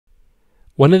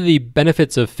One of the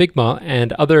benefits of Figma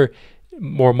and other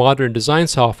more modern design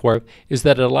software is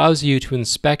that it allows you to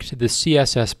inspect the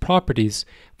CSS properties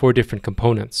for different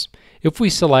components. If we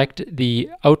select the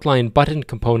outline button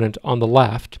component on the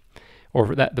left,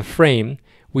 or the frame,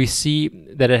 we see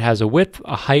that it has a width,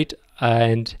 a height,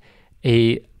 and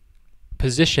a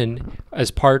position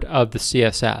as part of the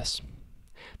CSS.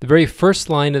 The very first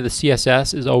line of the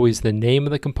CSS is always the name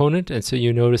of the component, and so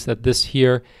you notice that this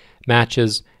here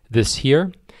matches this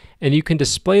here. And you can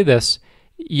display this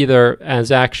either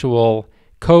as actual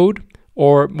code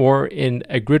or more in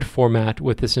a grid format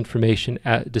with this information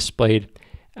displayed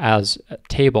as a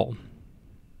table.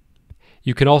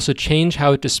 You can also change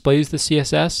how it displays the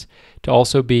CSS to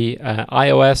also be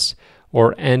iOS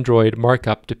or Android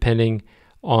markup depending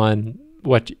on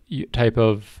what type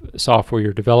of software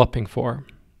you're developing for.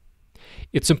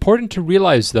 It's important to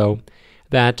realize though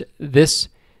that this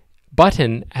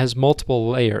button has multiple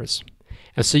layers.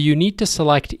 And so you need to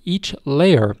select each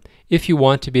layer if you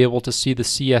want to be able to see the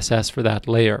CSS for that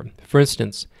layer. For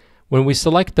instance, when we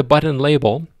select the button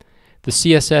label, the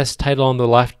CSS title on the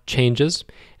left changes,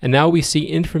 and now we see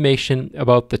information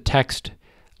about the text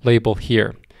label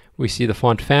here. We see the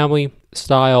font family,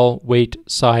 style, weight,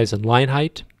 size, and line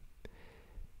height.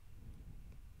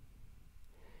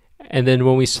 And then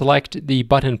when we select the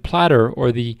button platter,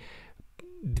 or the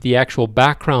actual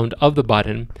background of the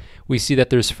button, we see that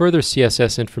there's further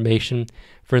CSS information,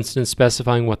 for instance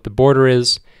specifying what the border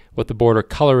is, what the border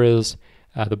color is,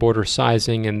 the border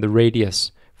sizing, and the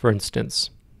radius, for instance.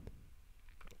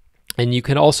 And you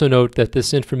can also note that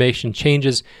this information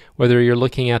changes whether you're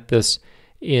looking at this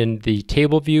in the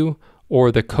table view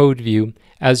or the code view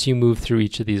as you move through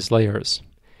each of these layers.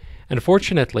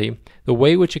 Unfortunately, the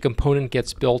way which a component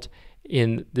gets built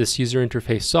in this user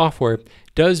interface software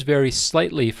does vary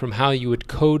slightly from how you would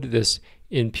code this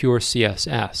in pure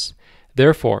CSS.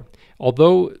 Therefore,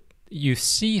 although you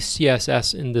see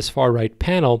CSS in this far right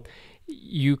panel,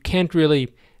 you can't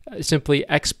really simply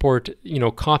export,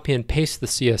 copy and paste the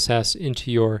CSS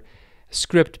into your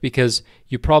script, because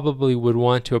you probably would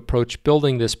want to approach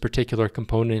building this particular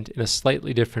component in a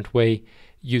slightly different way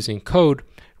using code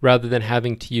rather than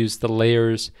having to use the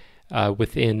layers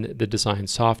within the design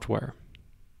software.